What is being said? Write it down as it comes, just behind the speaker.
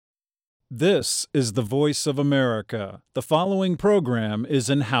This is the voice of America. The following program is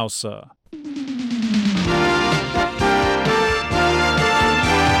in Hausa.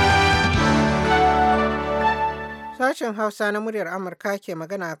 Sashen Hausa na muryar Amurka ke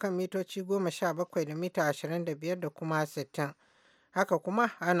magana a kan mitoci 17 da mita 25 da kuma 60. Haka kuma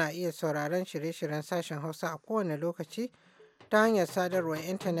ana iya sauraron shirye-shiryen sashen Hausa a kowane lokaci ta hanyar sadarwar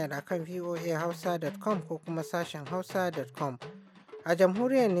intanet a kan voahausa.com ko kuma sashen hausa.com. A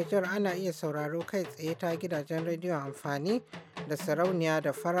jamhuriyar Nijar ana iya sauraro kai tsaye ta gidajen rediyon amfani da sarauniya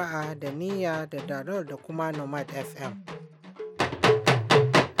da fara'a da niyya da dalol da kuma nomad FM.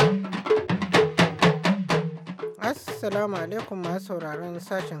 Assalamu alaikum masu sauraron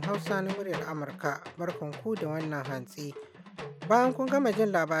sashen Hausa na muryar Amurka. Barkanku da wannan hantsi. Bayan kun gama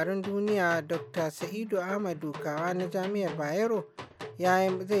jin labaran duniya, Dr. Sa'idu Ahmad Dukawa na Jami'ar Bayero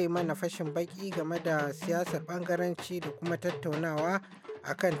zai mana fashin baki game da siyasar bangaranci da kuma tattaunawa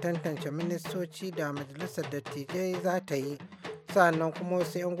akan tantance ministoci da majalisar dattijai za ta yi. Sannan kuma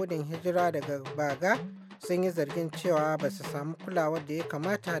wasu 'yan gudun hijira daga Baga sun yi zargin cewa ba su samu kulawar da ya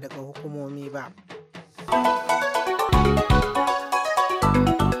kamata daga hukumomi ba.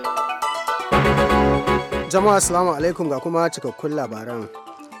 Jama'a assalamu alaikum ga kuma cikakkun labaran.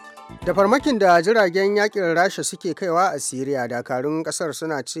 Da farmakin da jiragen yakin Rasha suke kaiwa a Siriya, dakarun kasar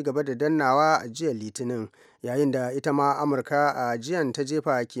suna ci gaba da dannawa a jiya Litinin, yayin da ita ma Amurka a jiyan ta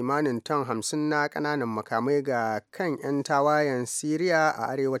jefa kimanin ton 50 na kananan makamai ga kan 'yan tawayen Siriya a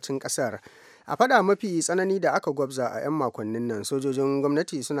arewacin kasar. A fada mafi tsanani da aka gwabza a 'yan makonnin nan, sojojin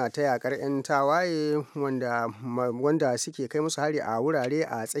gwamnati suna ta yakar 'yan tawaye wanda suke kai musu hari a wurare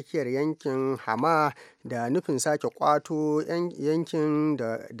a tsakiyar yankin Hama da nufin sake kwato yankin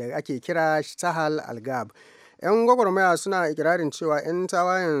da ake kira Sahal al-Gab. 'Yan gwagwarmaya suna ikirarin cewa 'yan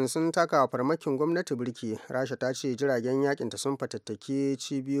tawayen sun taka farmakin gwamnati birki. Rasha ta ce jiragen yakinta sun fatattaki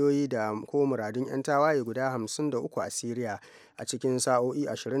cibiyoyi da ko muradun 'yan tawaye guda 53 a Siriya a cikin sa'o'i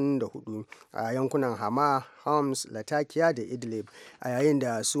 24 a yankunan Hama, Homs, Latakia da Idlib, a yayin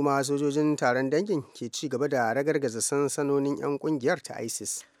da su ma sojojin taron dangin ke ci gaba da ragargaza sansanonin 'yan kungiyar ta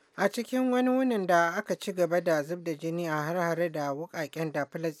ISIS. A cikin wani wunin da aka ci gaba da zub da jini a har-hare da wukaken da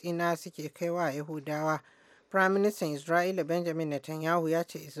Falasɗinawa suke kaiwa Yahudawa, Firaministan Isra'ila Benjamin Netanyahu ya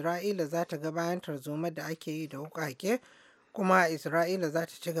ce Isra'ila za ta ga bayan tarzomar da ake yi da wukake, kuma Isra'ila za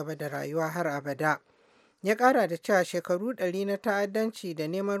ta ci gaba da rayuwa har abada. Ya ƙara da cewa shekaru 100 na ta'addanci da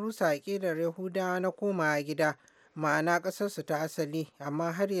neman rusa aƙidar Yahudawa na komawa gida, ma'ana ƙasarsu ta asali,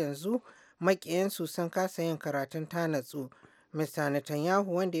 amma har yanzu maƙiyansu sun kasa yin karatun ta natsu. Mr. Netanyahu,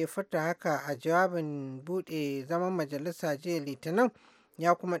 wanda ya furta haka a jawabin buɗe zaman majalisa jiya Litinin,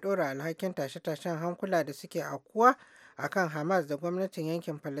 ya kuma ɗora alhakin tashe-tashen hankula da suke aukuwa a kan Hamas da gwamnatin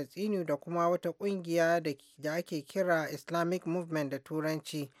yankin Falasɗinu da kuma wata ƙungiya da ake kira Islamic Movement da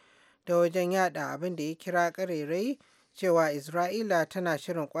Turanci, ta wajen yada abin da ya kira ƙarairayi cewa Isra'ila tana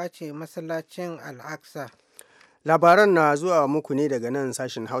shirin ƙwace masallacin Al-Aqsa. Labaran na zuwa muku ne daga nan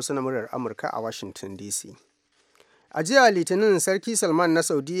sashen Hausa na muryar Amurka a Washington DC. A jiya Litinin, Sarki Salman na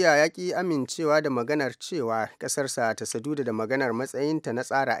Saudiya ya ƙi amincewa da maganar cewa ƙasarsa ta saduda da maganar matsayinta na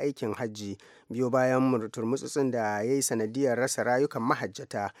tsara aikin hajji biyo bayan turmutsutsun da ya yi sanadiyar rasa rayukan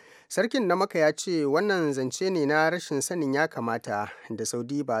mahajjata. Sarkin na Makka ya ce wannan zance ne na rashin sanin ya kamata da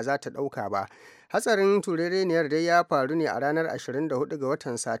Saudi ba za ta ɗauka ba. Hatsarin turereniyar dai ya faru ne a ranar 24 ga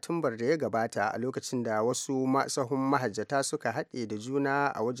watan Satumbar da ya gabata, a lokacin da wasu sahun mahajjata suka haɗe da juna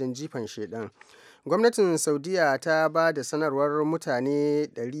a wajen jifan shedan. Gwamnatin Saudiya ta ba da sanarwar mutane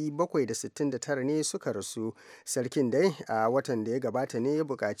 769 ne suka rasu. Sarkin dai a watan da ya gabata ne ya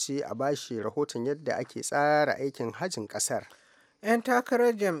buƙaci a bashi rahoton yadda ake tsara aikin hajjin ƙasar. 'Yan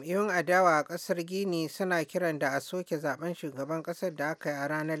takarar jam'iyyun adawa a ƙasar Gini suna kiran da a soke zaben shugaban ƙasar da aka yi a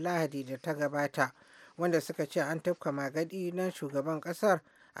ranar Lahadi da ta gabata, wanda suka ce an tafka magadi na shugaban ƙasar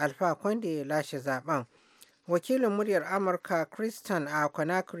Alpha Conde ya lashe zaben. Wakilin muryar Amurka Christian a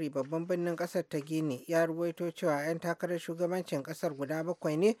Conakry, babban birnin kasar ta Gini, ya ruwaito cewa 'yan takarar shugabancin kasar guda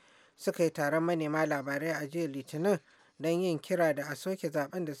 7 ne suka yi taron manema labarai a jiya Litinin don yin kira da a soke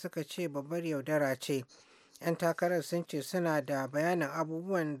zaben da suka ce babbar yaudara ce. 'Yan takarar sun ce suna da bayanin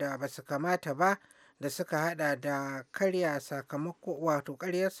abubuwan da ba su kamata ba da suka hada da karyar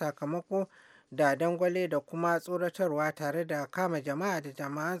sakamako da dangwale da kuma tsoratarwa, tare da kama jama'a da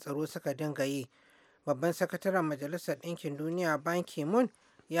jama'an tsaro suka dinga yi. Babban sakataren Majalisar Ɗinkin Duniya Ban Ki-moon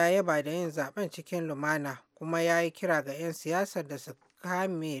ya yaba da yin zaben cikin lumana, kuma ya yi kira ga 'yan siyasar da su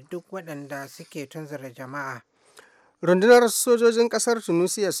kame duk waɗanda suke tunzura jama'a. Rundunar sojojin kasar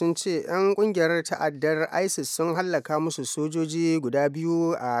Tunisia sun ce 'yan kungiyar ta'addar ISIS sun hallaka musu sojoji guda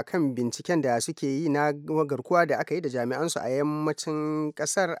biyu a kan binciken da suke yi na garkuwa da aka yi da jami'ansu a yammacin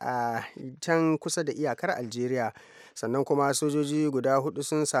kasar a can kusa da iyakar Algeria. Sannan kuma sojoji guda hudu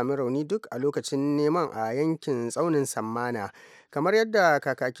sun sami rauni duk a lokacin neman a yankin tsaunin Sammana. Kamar yadda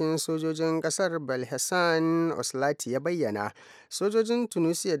kakakin sojojin kasar Belhassan Oslati ya bayyana, sojojin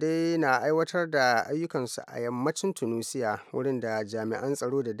Tunisia dai na aiwatar da ayyukansu a yammacin Tunisia, wurin da jami'an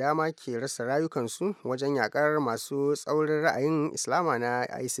tsaro da dama ke rasa rayukansu wajen yakar masu tsaurin ra'ayin Islama na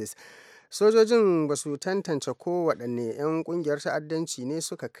ISIS. Sojojin ba su tantance ko waɗanne 'yan ƙungiyar ta'addanci ne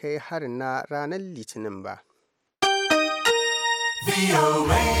suka kai harin na ranar Litinin ba.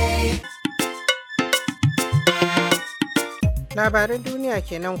 Labaran duniya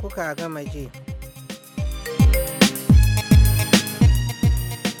kenan kuka gama ji.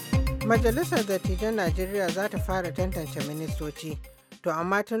 Majalisar Dattijan Najeriya za ta fara tantance ministoci, to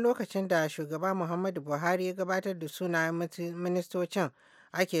amma tun lokacin da shugaba Muhammadu Buhari ya gabatar da sunayen ministocin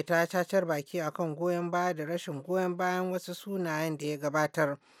ake ta cacar baki akan goyon baya da rashin goyon bayan wasu sunayen da ya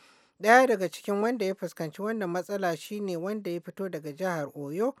gabatar. Ɗaya daga cikin wanda ya fuskanci wannan matsala shine wanda ya fito daga jihar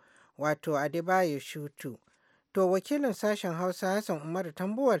Oyo, wato Adebayo Shutu. To wakilin sashen Hausa Hassan Umaru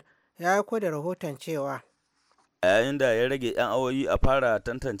Tambuwal ya aiko da rahoton cewa a yayin da ya rage 'yan awoyi a fara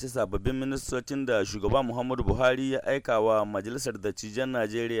tantance sababbin ministocin da shugaba Muhammadu Buhari ya aika wa Majalisar Dattijan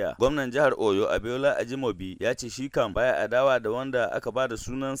Najeriya. Gwamnan jihar Oyo Abiola Ajimobi ya ce shi kan baya adawa da wanda aka ba da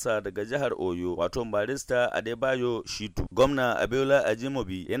sunansa daga jihar Oyo, wato barista Adebayo Shitu. Gwamna Abiola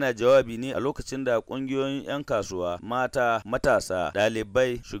Ajimobi yana jawabi ne a lokacin da kungiyoyin 'yan kasuwa, mata, matasa,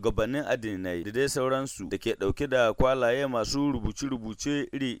 ɗalibai, shugabannin addinai da dai sauransu da ke ɗauke da kwalaye masu rubuce-rubuce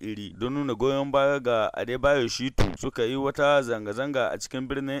iri-iri don nuna goyon baya ga Adebayo Shitu suka yi wata zanga-zanga a cikin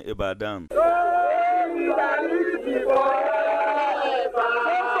birnin Ibadan.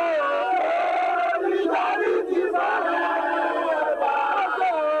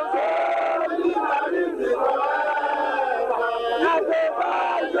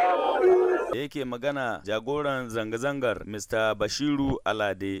 Da yake magana jagoran zanga-zangar Mr. Bashiru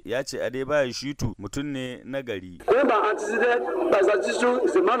Alade ya ce Adebayo Shitu mutum ne na gari.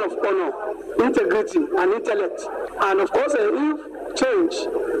 Is a man of honor, integrity and intellect, and of course if change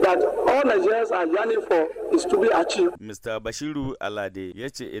that all Nigerians are yearning for is to be achieved. Mr. Bashiru Alade ya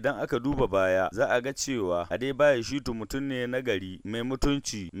ce idan aka duba baya za a ga cewa Adebayo Shitu mutum ne na gari, mai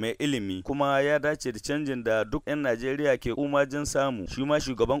mutunci, mai ilimi, kuma ya dace da canjin da duk 'yan Najeriya ke umajin samu. Shi ma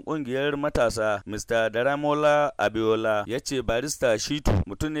shugaban kungiyar matasa Mr. Daramola Abiola ya ce barista Shitu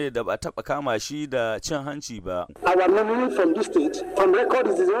mutum ne da ba taɓa kama shi da cin hanci ba. Our nominee from this state, from record,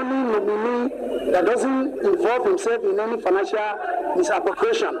 is the only nominee that doesn't involve himself in any financial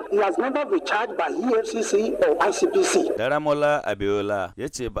misappropriation. He has never been charged by EFCC or ICPC. Daramola Abiola ya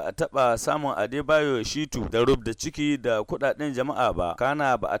ce ba a taɓa samun Adebayo Shitu da rubda ciki da kuɗaɗen jama'a ba,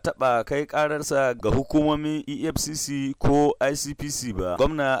 kana ba a taɓa kai ƙararsa ga hukumomin EFCC ko ICPC ba.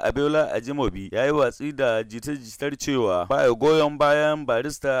 Gwamna Abiola Ajimobi ya yi watsi da jita-jitar cewa ba ya goyon bayan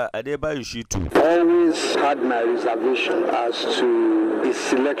barista Adebayo Shitu. Always had my reservation as to his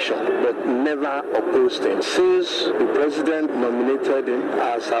selection, but never opposed him. Since the president nominated him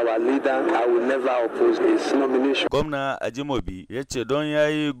as our leader, I will never oppose his nomination. Gwamna Ajimobi ya ce don ya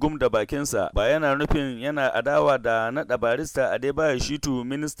yi gum da bakinsa ba yana nufin yana adawa da naɗa barista Adebayo Shitu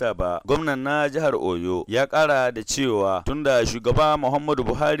minista ba. Gwamnan na jihar Oyo ya ƙara da cewa tunda shugaba Muhammadu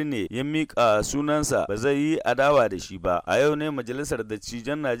Buhari ne ya miƙa sunansa ba zai yi adawa da shi ba. A yau ne Majalisar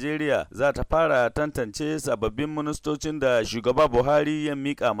Dattijan Najeriya za ta fara tantance sababbin ministocin da shugaba Buhari ya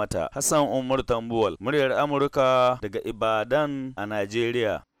miƙa mata. Hassan Umar Tambuwal, muryar Amurka daga Ibadan a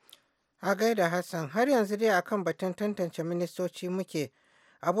Najeriya. A gaida Hassan, har yanzu dai akan batun tantance ministoci muke.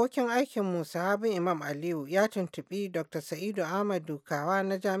 Abokin aikinmu sahabin Imam Aliyu ya tuntuɓi Dr. Sa'idu Ahmad Dukawa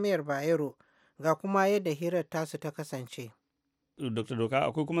na Jami'ar Bayero ga kuma yadda hirar tasu ta kasance. Dr. Doka,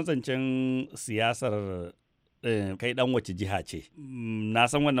 akwai kuma zancen siyasar kai dan wace jiha ce. Na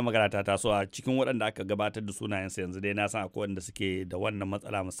san wannan magana ta taso a cikin waɗanda aka gabatar da sunayensa yanzu dai na san akwai wanda suke da wannan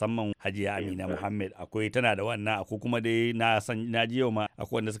matsala musamman Hajiya Amina Muhammad akwai tana da wannan akwai kuma dai na ji yau ma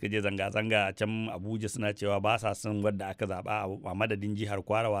akwai wanda suka je zanga-zanga a can Abuja suna cewa ba sa son wadda aka zaba a madadin jihar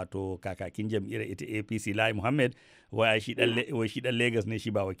Kwara wato kakakin jam'iyyar ita APC Lai Muhammad wai shi dan Lagos ne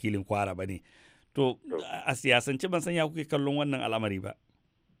shi ba wakilin Kwara bane. To a siyasance ban san ya kuke kallon wannan al'amari ba.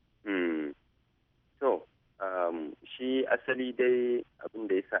 Shi asali dai abin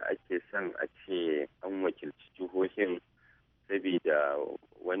da yasa ake son a ce an wakilci jihohin saboda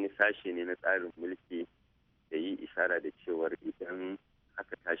wani sashe ne na tsarin mulki da yi ishara da cewar idan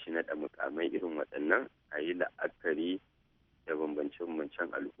aka tashi tashi naɗa mukamai irin waɗannan a yi la'akari da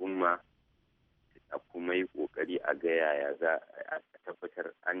bambance-bambancen al'umma, a kuma yi ƙoƙari a ga yaya za a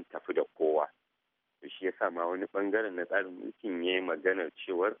tabbatar an tafi da kowa. To shi ya sa ma wani ɓangaren na tsarin mulkin ya yi maganar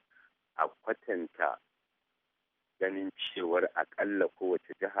cewar a kwatanta ganin cewar aƙalla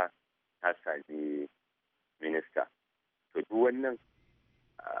kowace jiha ta sami minista. To duk wannan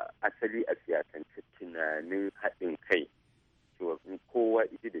asali a siyasance tunanin haɗin kai, cewa in kowa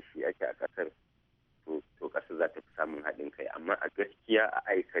ita da shi ake a ƙasar, to ƙasar za ta fi samun haɗin kai. Amma a gaskiya a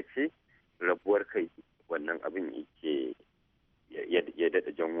aikace rabuwar kai wannan abin yake ya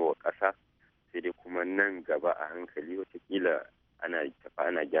daɗa janwo wa ƙasa. Sai dai kuma nan gaba a hankali watakila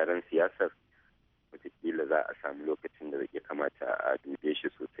ana gyaran siyasar, watakila za a samu lokacin da zai kamata a dube shi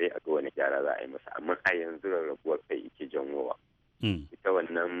sosai a ga wani gyara za a yi masa. Amma a yanzu rabuwar kai yake janwowa. Ita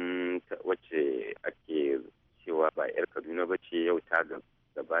wannan wacce ake cewa ba 'yar Kaduna ba ce, yau ta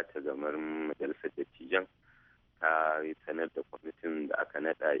gabata gamar majalisar dattijan, ta sanar da kwamitin da aka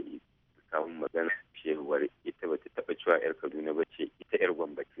naɗa samun magana cewar ita ba ta taɓa cewa 'yar Kaduna ba ce, ita 'yar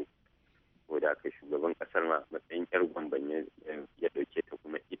Gwamba ce. Ko da aka shugaban ƙasar ma matsayin 'yar Gwamban ya ɗauke ta,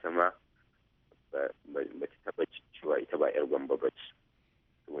 kuma ita ma ba ta taɓa cewa ita ba 'yar Gwamba ba ce.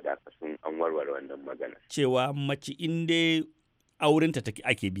 Saboda haka an warware wannan magana. Cewa mace in dai aurenta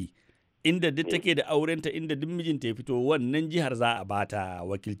ake bi, inda duk take da aurenta, inda duk mijinta ya fito, wannan jihar za a bata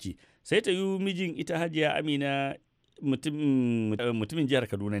wakilci. Sai ta yi mijin ita Hajiya Amina mutumin jihar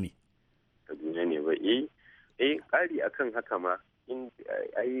Kaduna ne. Kaduna ne ba ƙari akan haka ma,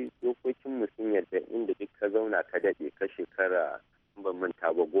 ai dokokin sun yadda inda duk ka zauna ka daɗe ka shekara ban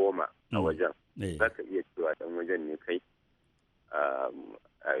manta ba 10 a wajen, za ka iya cewa ɗan wajen ne kai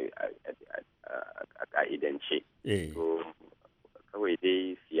a ƙa'idance. Kawai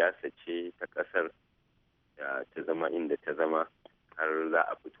dai siyasa ce ta ƙasar da ta zama inda ta zama, har za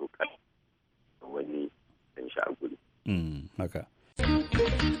a fito kan wani dan shaguri. Haka.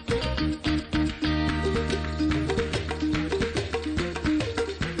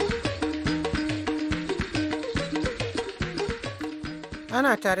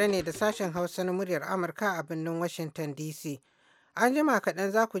 Ana tare ne da sashen Hausa na muryar Amurka a birnin Washington DC. An jima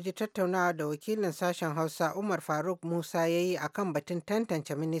kaɗan za ku ji tattaunawa da wakilin sashen Hausa Umar Faruk Musa ya yi a kan batun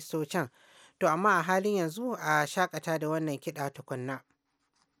tantance ministocin. To amma a halin yanzu a shakata da wannan kiɗa tukunna.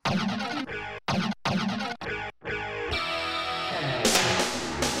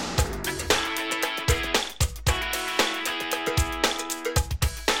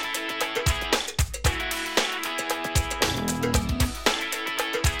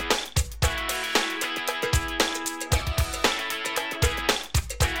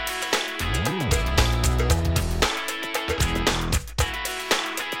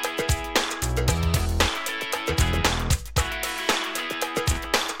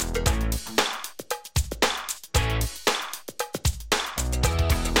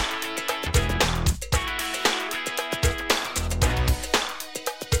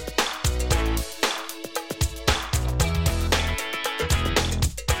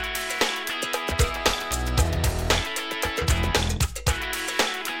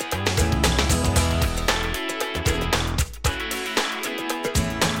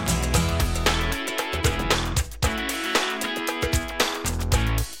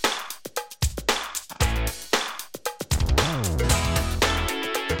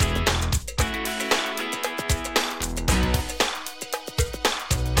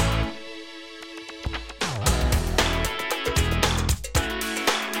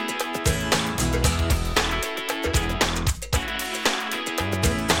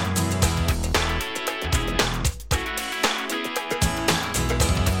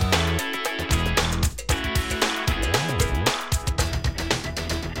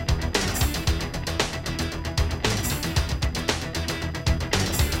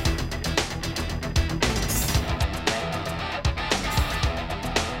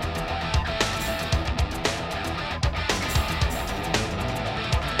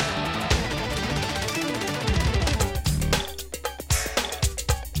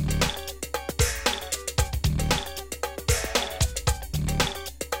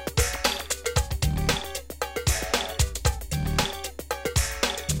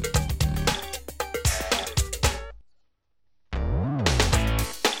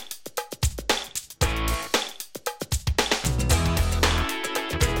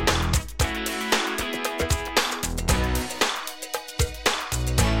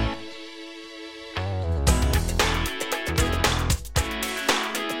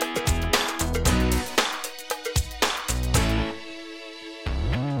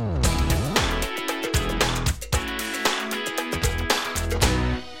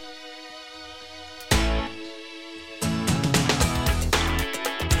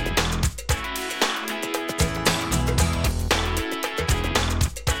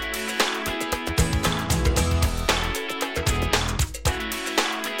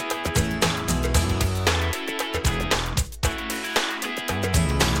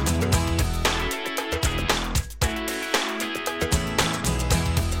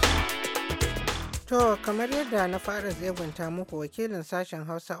 kamar yadda na fara zebunta muku, wakilin sashen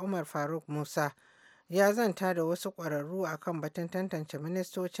Hausa Umar Faruk Musa ya zanta da wasu ƙwararru akan batun tantance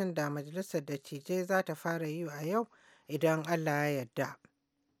ministocin da Majalisar Dattijai za ta fara yi a yau idan Allah ya yarda.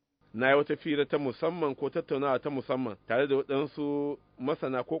 Na yi wata fira ta musamman ko tattaunawa ta musamman tare da waɗansu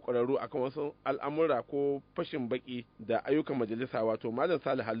masana ko ƙwararru akan wasu al'amura ko fashin baki da ayyukan majalisa, wato Malam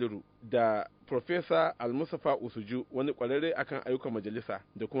Salih Haliru da Profesa Almusafa Usuju, wani ƙwararre akan ayyukan majalisa,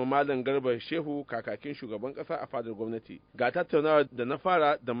 da kuma Malam Garba Shehu, kakakin shugaban ƙasa a fadar gwamnati. Ga tattaunawa da na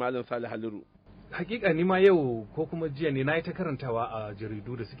fara da Malam Salih Haliru. Hakika ni ma yau ko kuma jiya ne na yi ta karantawa a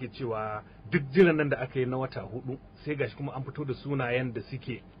jaridu da suke cewa duk jiran nan da aka yi na wata 4 sai gashi kuma an fito da sunayen da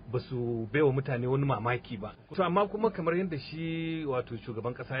suke ba su baiwa mutane wani mamaki ba. To amma kuma kamar yadda shi wato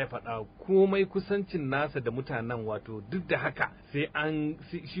shugaban kasa ya faɗa, komai kusancin nasa da mutanen, wato duk da haka sai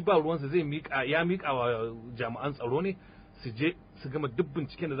shi ba ruwansa zai miƙa wa jami'an tsaro ne su je su gama duk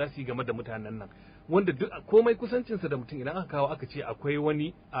binciken da za su yi game da mutanen nan, wanda duk komai kusancinsa da mutum idan aka kawo aka ce akwai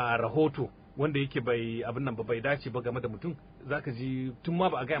wani a rahoto wanda yake bai abin nan ba, bai dace ba game da mutum, zaka ji tun ma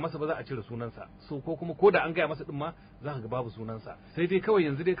ba a gaya masa ba za a cire sunansa, so ko kuma ko da an gaya masa din ma za ka ga babu sunansa. Sai dai kawai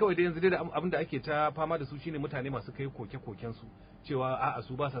yanzu dai da abin da ake ta fama da su shine mutane masu kai koke-koken su cewa a'a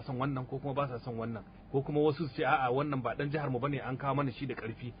su ba sa son wannan ko kuma ba sa son wannan, ko kuma wasu su ce a'a wannan ba dan jihar mu bane an kawo mana shi da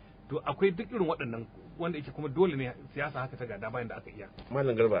karfi. To akwai duk irin waɗannan wanda yake kuma dole ne siyasa haka ta gada bayan da aka iya.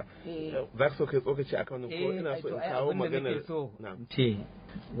 Malam Garba, za ka so kai tsokaci akan wannan ko ina so in kawo maganar ce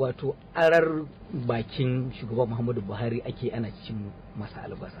wato arar bakin shugaban Muhammadu Buhari ake ana cin masa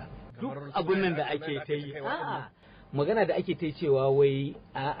albasa. Duk abun nan da ake ta yi, magana da ake ta yi cewa wai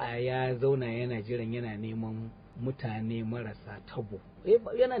a'a ya zauna yana jiran yana neman mutane marasa tabo.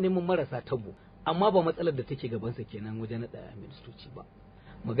 Yana neman marasa tabo, amma ba matsalar da take gabansa kenan wajen naɗa ministoci ba.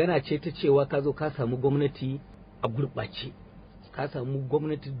 Magana ce ta cewa ka zo ka samu gwamnati a gurɓace, ka samu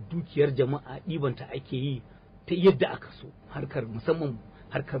gwamnati dukiyar jama'a ɗibanta ake yi ta yadda aka so, musamman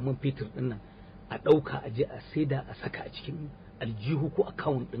harkar man fetur ɗin nan a ɗauka a je a saida a saka a cikin aljihu ko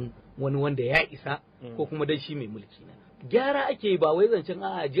akawun ɗin wani wanda ya isa ko kuma dan shi mai mulki na. Gyara ake yi, ba wai zancen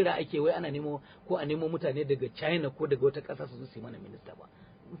a jira ake wai ana nemo ko a nemo mutane daga China ko daga wata ƙasa su yi mana minista ba.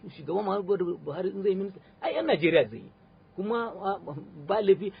 Shugaban Muhammadu Buhari in zai minista ai 'yan Najeriya zai yi. Kuma ba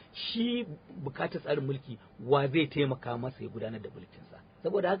laifi shi bukatar tsarin mulki wa zai taimaka masa ya gudanar da mulkinsa.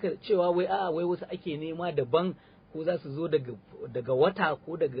 Saboda haka cewa wai wasu ake nema daban ko za su zo daga wata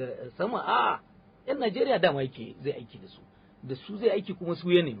ko daga sama, 'yan Najeriya dama zai aiki da su zai aiki kuma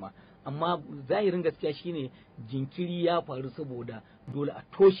su ya nema. Amma zahirin gaskiya shine jinkiri ya faru saboda dole a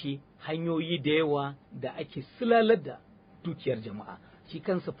toshe hanyoyi da yawa da ake silalar da dukiyar jama'a. Shi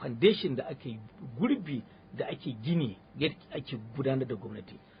kansa foundation da ake gurbi da ake gini yadda ake gudanar da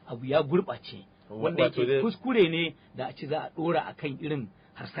gwamnati abu ya gurɓace, wanda yake kuskure ne da a ci za a ɗora akan irin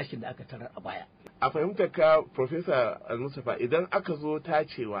harsashin da aka tarar a baya. A fahimtar ka Profesa Al-Mustapha, idan aka zo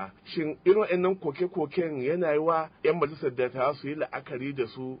tacewa, shin irin waɗannan koke-koken yana yi wa 'yan majalisar da ta su yi la'akari da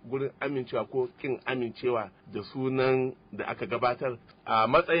su gurin amincewa ko kin amincewa da sunan da aka gabatar? A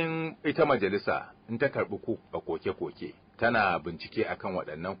matsayin ita majalisa in ta karɓi koke-koke tana bincike akan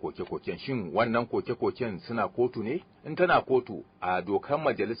waɗannan koke-koken, shin wannan koke-koken suna kotu ne? In tana kotu, a dokan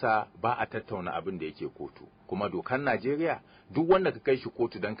majalisa ba a tattauna abin da yake kotu, kuma dokan Najeriya duk wanda ka kai shi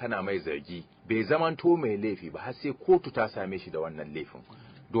kotu dan kana mai zargi bai zamanto mai laifi ba har sai kotu ta same shi da wannan laifin.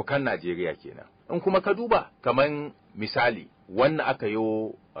 Dokan Najeriya kenan. In kuma ka duba kaman misali wannan aka yi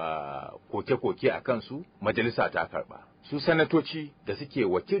koke-koke a kansu, majalisa ta karba. Su sanatoci da suke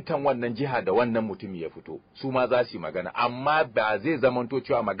wakiltan wannan jiha da wannan mutumi ya fito, su ma za su yi magana, amma ba zai zamanto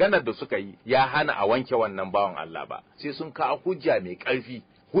cewa maganar da suka yi ya hana a wanke wannan bawan Allah ba, sai sun kawo hujja mai ƙarfi.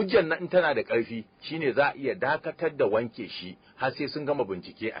 Hujjan nan in tana da ƙarfi shine za a iya dakatar da wanke shi har sai sun gama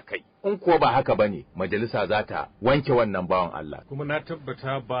bincike a kai. In kuwa ba haka bane, majalisa za ta wanke wannan bawan Allah. Kuma na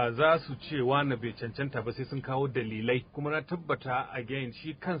tabbata ba za su ce wani bai cancanta ba sai sun kawo dalilai. Kuma na tabbata again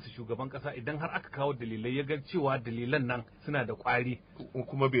shi kansa shugaban kasa idan har aka kawo dalilai ya ga cewa dalilan nan suna da ƙwari.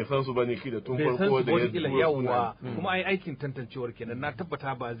 Kuma bai san su bane shi da tun farko da yawa. Kuma ai aikin tantancewar kenan, na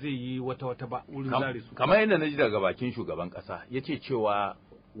tabbata ba zai yi wata ba wurin zare su. Kamar yadda na ji daga bakin shugaban kasa yace cewa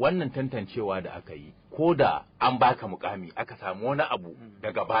wannan tantancewa da aka yi, ko da an baka mukami aka samu wani abu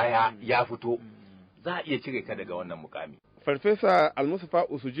daga baya ya fito, za a iya cire ka daga wannan mukami. Farfesa Al-Mustapha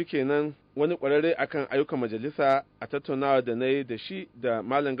Usuji kenan, wani ƙwararre akan ayyukan majalisa, a tattaunawa da na yi da shi da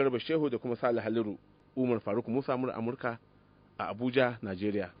Malam Garba Shehu da kuma Salih Haliru. Umar Faruk Musa, Amurka a Abuja,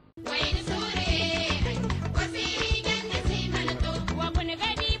 Najeriya.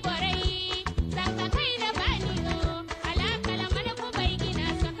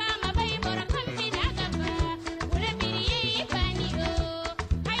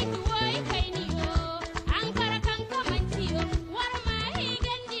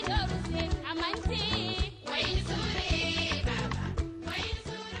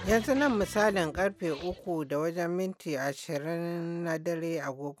 Yanzu nan misalin karfe 3 da wajen minti 20 na dare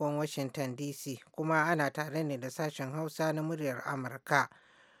agogon Washington DC kuma ana tare ne da sashen Hausa na muryar Amurka.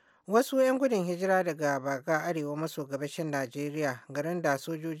 Wasu 'yan gudun hijira daga Baga arewa maso gabashin Najeriya, garin da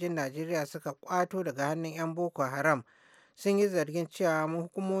sojojin Najeriya suka kwato daga hannun 'yan Boko Haram, sun yi zargin cewa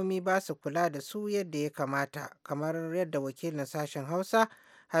hukumomi ba su kula da su yadda ya kamata, kamar yadda wakilin sashen Hausa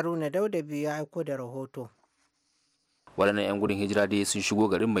Haruna Daudabi ya aiko da rahoto. Waɗannan 'yan gudun hijira dai sun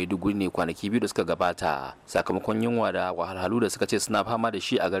shigo garin Maiduguri ne kwanaki biyu da suka gabata sakamakon yunwa da wahalhalu da suka ce suna fama da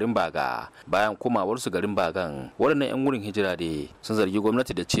shi a garin Baga bayan komawarsu garin Bagan. Waɗannan 'yan gudun hijira dai sun zargi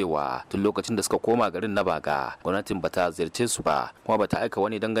gwamnati da cewa tun lokacin da suka koma garin na Baga gwamnatin bata ziyarce su ba kuma bata aika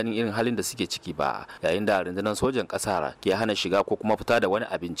wani dan ganin irin halin da suke ciki ba, yayin da rundunar sojan ƙasar ke hana shiga ko kuma fita da wani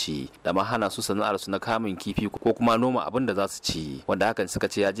abinci da ma hana su sana'ar su na kamun kifi ko kuma noma abin da za su ci, wanda hakan suka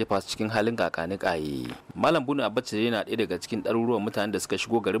ce ya jefa su cikin halin kakani kaye. Malam Bunu Abacha yana ɗaya daga cikin ɗaruruwan mutanen da suka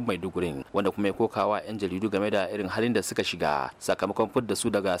shigo garin Maiduguri, wanda kuma ya kokawa 'yan jaridu game da irin halin da suka shiga sakamakon fidda su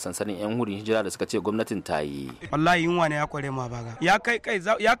daga sansanin 'yan gudun hijira da suka ce gwamnatin ta yi. Wallahi yunwa ne ya kware ma Baga.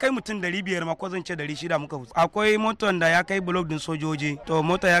 Ya kai mutum 500 ma ko zan ce 600 muka wuce. Akwai motar da ya kai blok din sojoji. To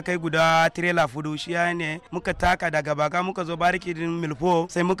mota ya kai guda trailer fudu shi ya ne muka taka daga Baga muka zo bariki din Milfo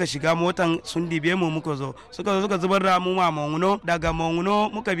sai muka shiga motan sun dibe mu muka zo. Suka zubar da mu ma Manguno, daga Manguno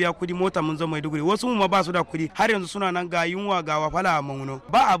muka biya kudi mota mun zo Maiduguri. Wasu mu ma ba su da kudi har yanzu suna nan ga yunwa ga wafala a Manguno.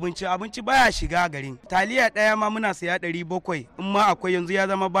 Ba abinci baya shiga garin. Taliya daya ma muna siya 700 in ma akwai yanzu ya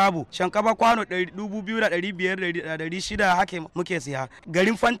zama babu. Shankafa kwano 2500 600 haka muke siya.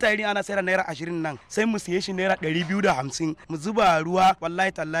 Garin Fantari ana sayar naira 20 nan sai mu siye shi naira 250 mu zuba ruwa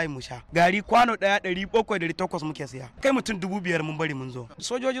wallahi tallahi mu sha. Gari kwano daya 700 800 muke siya. Kai mutum 5000 mun bari mun zo.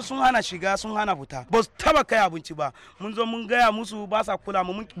 Sojoji sun hana shiga sun hana fita. Ba su taba kai abinci ba. Mun zo mun gaya musu ba sa kula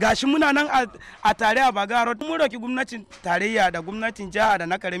mu. Gashi muna nan a tare a Baga Road. Mun roki gwamnatin tarayya da gwamnatin jiha da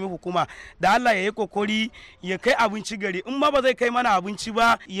na karamin hukuma da Allah ya yi kokari ya kai abinci gari, in ma ba zai kai mana abinci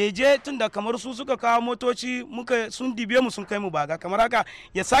ba ya je tun da kamar su suka kawo motoci muka sun dibe mu sun kai mu Baga, kamar haka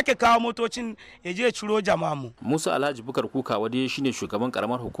ya sake kawo motocin ya je ciro jama'a mu. Musa Alhaji Bukar Kukawa dai shine shugaban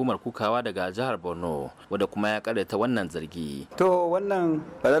karamar hukumar Kukawa daga jihar Borno, wanda kuma ya karyata wannan zargi. To wannan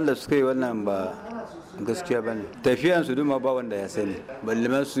balan da suka yi wannan ba gaskiya bane, tafiyan su duma ba wanda ya sani,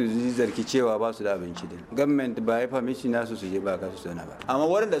 balle su yi zargi cewa ba su da abinci din. Government ba ya fahimci nasu su je ba ka su sana ba, amma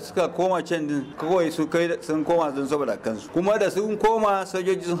waɗanda suka koma can din kawai sun koma don saboda kansu, kuma da sun koma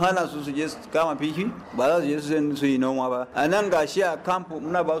sojoji sun hana su je su kama fifi, ba za su je su yi noma ba. A nan gashi a camp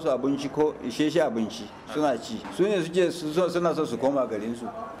muna ba su abinci ko isheshe abinci suna ci, su ne suna so su koma garin su.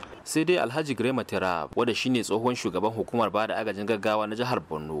 Sai dai Alhaji Grema Tera, wanda shine tsohon shugaban hukumar bada agajin gaggawa na jihar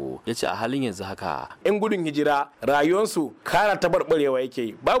Borno, ya ce a halin yanzu haka 'yan gudun hijira rayuwarsu kara tabarbarewa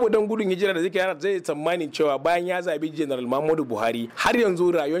yake. Babu dan gudun hijira da zai tsammanin cewa bayan ya zabi General Muhammadu Buhari har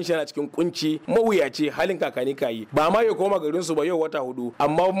yanzu rayuwar shi yana cikin kunci mawuyaci, halin kakani kayi. Ba ma ya koma garin su ba yau wata 4,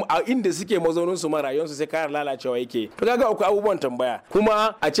 amma a inda suke mazaunin su ma rayuwarsu sai kara lalacewa yake. To kaga akwai abubuwan tambaya,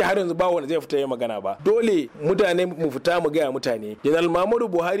 kuma a ce har yanzu ba wanda zai fita ya magana ba. Dole mutane mu fita mu ga mutane General Muhammadu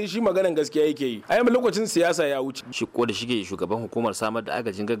Buhari shi maganan gaskiya yake yi. A lokacin siyasa ya wuce. Shi ko da shige shugaban hukumar samar da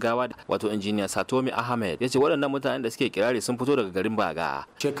agajin gaggawa wato injiniya Satomi Ahmed ya ce waɗannan mutanen da suke kirari sun fito daga garin Baga.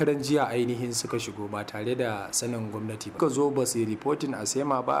 Shekaran jiya ainihin suka shigo ba tare da sanin gwamnati ba. Suka zo ba su reporting a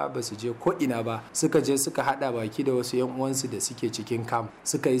sema ba su je ko ina ba. Suka je suka hada baki da wasu yan uwansu da suke cikin camp.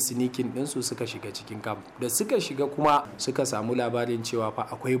 Suka yi sneaking ɗinsu suka shiga cikin camp. Da suka shiga kuma suka samu labarin cewa fa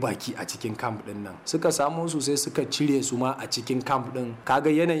akwai baki a cikin camp ɗin nan. Suka samu su sai suka cire su ma a cikin camp ɗin. Kaga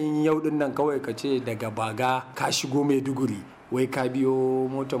yanayin yau din nan kawai ka ce daga Baga ka shigo Maiduguri wai ka biyo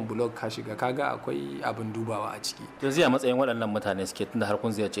motan blok ka shiga, kaga akwai abin dubawa a ciki. Yanzu a matsayin waɗannan mutane suke tunda har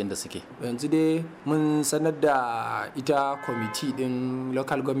kun ziyarci inda suke. Yanzu dai mun sanar da ita kwamiti din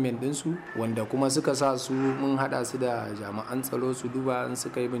local government ɗinsu wanda kuma suka sa su mun haɗa su da jami'an tsaro su duba in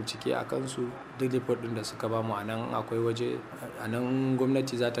suka yi bincike a kansu. Duk report ɗin da suka bamu a nan akwai waje, a nan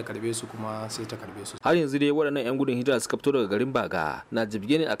gwamnati za ta karbe su kuma sai ta karbe su. Har yanzu dai waɗannan 'yan gudun hijira suka fito daga garin Baga na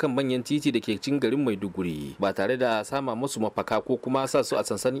jibge ne akan manyan titi da ke cikin garin Maiduguri ba tare da sama musu mafaka ko kuma sa su a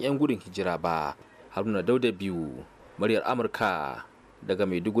sansanin 'yan gudun hijira ba. Haruna Dauda biyu, muryar Amurka daga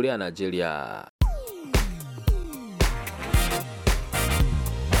Maiduguri a Najeriya.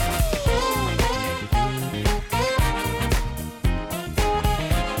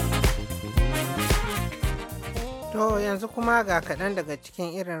 To yanzu kuma ga kaɗan daga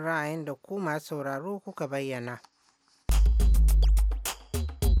cikin irin ra'ayin da ku masu sauraro kuka bayyana.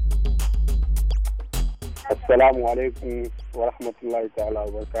 Assalamu alaikum wa rahmatullahi ta'ala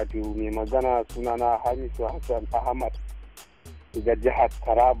wa barakatuhu. Mai magana sunana Hamisu Hassan Ahmad daga jihar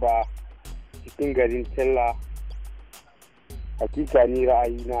Taraba cikin garin Tella hakika ni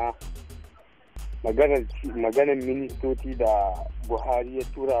ra'ayina maganar ministoci da Buhari ya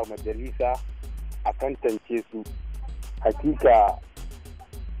tura majalisa a tantance su, hakika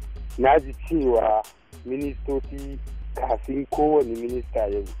na ji cewa ministoci kafin kowane minista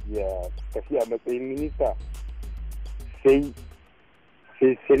ya tafi a matsayin minista sai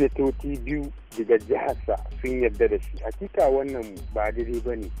senatoci 2 daga jiharsa sun yarda da shi. Hakika wannan ba daidai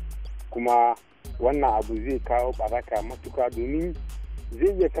ba ne, kuma wannan abu zai kawo baraka matuka, domin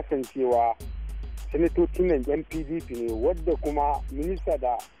zai iya kasancewa senatocin nan yan PDP ne, wadda kuma minista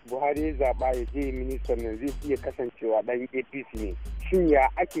da Buhari ya zaɓa ya je ministan nan zai iya kasancewa ɗan APC ne. Shin ya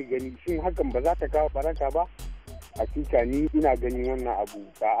ake gani, shin hakan ba za ta kawo baraka ba? Hakika ni ina ganin wannan abu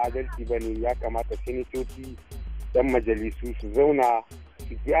ba adalci ba ne. Ya kamata senatoci yan majalisu su zauna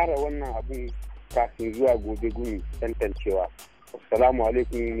su gyara wannan abun kafin zuwa gobe gun tantancewa. Assalamu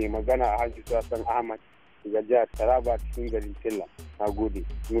alaikum, mai magana a Hajji Hassan Ahmad daga jihar Taraba cikin garin Tilla. Na gode,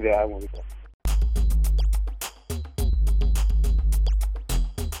 mu da Amurka.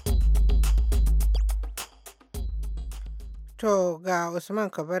 To ga Usman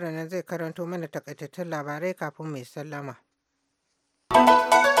Kabara nan zai karanto mana takaitattun labarai kafin mai sallama.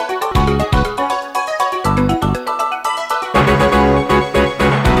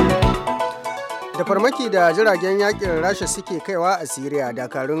 Da farmaki da jiragen yakin Rasha suke kaiwa a Siriya,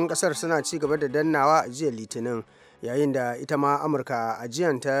 dakarun kasar suna ci gaba da dannawa a jiya Litinin, yayin da ita ma Amurka a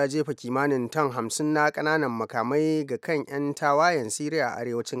jiyan ta jefa kimanin tan 50 na kananan makamai ga kan 'yan tawayen Siriya a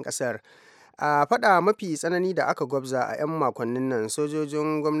arewacin kasar. A fada mafi tsanani da aka gwabza a 'yan makonnin nan,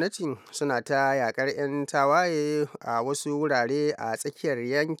 sojojin gwamnati suna ta yakar 'yan tawaye a wasu wurare a tsakiyar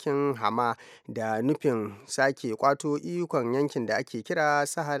yankin Hama da nufin sake kwato ikon yankin da ake kira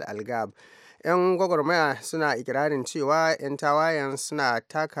Sahel al-Gab. 'Yan gwagwarmaya suna ikirarin cewa 'yan tawayen suna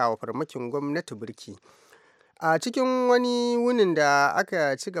takawa farmakin gwamnati birki. A cikin wani wunin da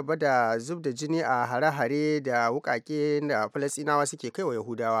aka ci gaba da zub da jini a hare-hare da wukake da Falasɗinawa suke kai wa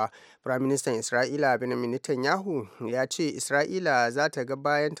Yahudawa, Firaministan Isra'ila Benjamin Netanyahu ya ce Isra'ila za ta ga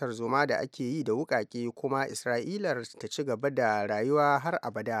bayan tarzoma da ake yi da wukake, kuma Isra'ilar ta ci gaba da rayuwa har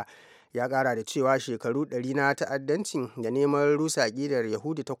abada. Ya kara da cewa shekaru 100 na ta'addanci da neman rusa aƙidar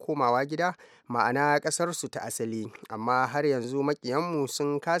Yahudu ta komawa gida, ma'ana ƙasarsu ta asali, amma har yanzu makiyanmu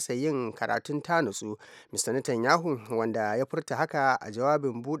sun kasa yin karatun ta nutsu. Mr. Netanyahu, wanda ya furta haka a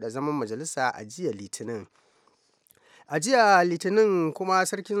jawabin buɗe zaman majalisa a jiya Litinin. A jiya Litinin kuma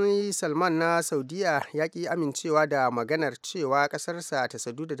Sarkin Salman na Saudiya ya ƙi amincewa da maganar cewa ƙasarsa ta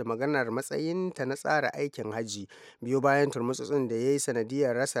saduda da maganar matsayinta na tsara aikin hajji, biyo bayan turmutsutsun da ya yi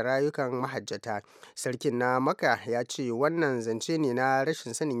sanadiyar rasa rayukan mahajjata. Sarkin na Makka ya ce wannan zance ne na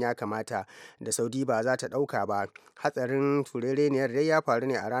rashin sanin ya kamata da Saudi ba za ta ɗauka ba. Hatsarin turereniyar dai ya faru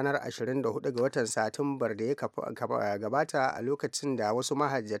ne a ranar 24 ga watan Satumbar da ya gabata, a lokacin da wasu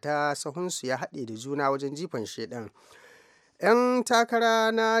mahajjata sahunsu ya haɗe da juna wajen jifan shedan. 'Yan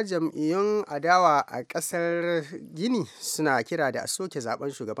takara na jam'iyyun adawa a ƙasar Gini suna kira da a soke zaben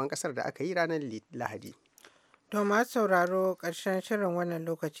shugaban ƙasar da aka yi ranar Lahadi. To masu sauraro, ƙarshen shirin wannan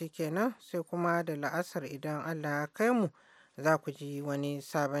lokaci kenan, sai kuma da la'asar idan Allah ya kai mu za ku ji wani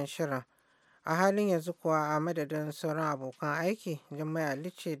sabon shirin. A halin yanzu kuwa, a madadin sauran abokan aiki, Jummai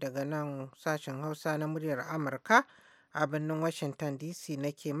Ali ce daga nan sashen Hausa na muryar Amurka a birnin Washington DC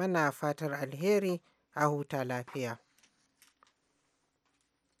nake mana fatar alheri, a huta lafiya.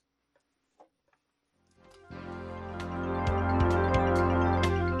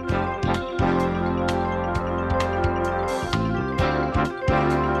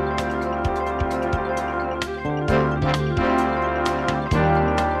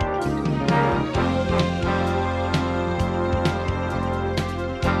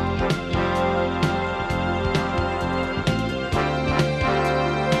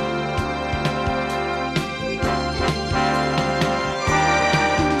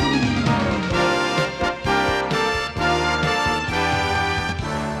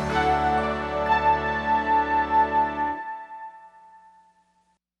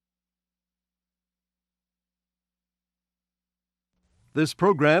 This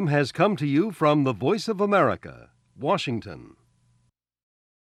program has come to you from the Voice of America, Washington.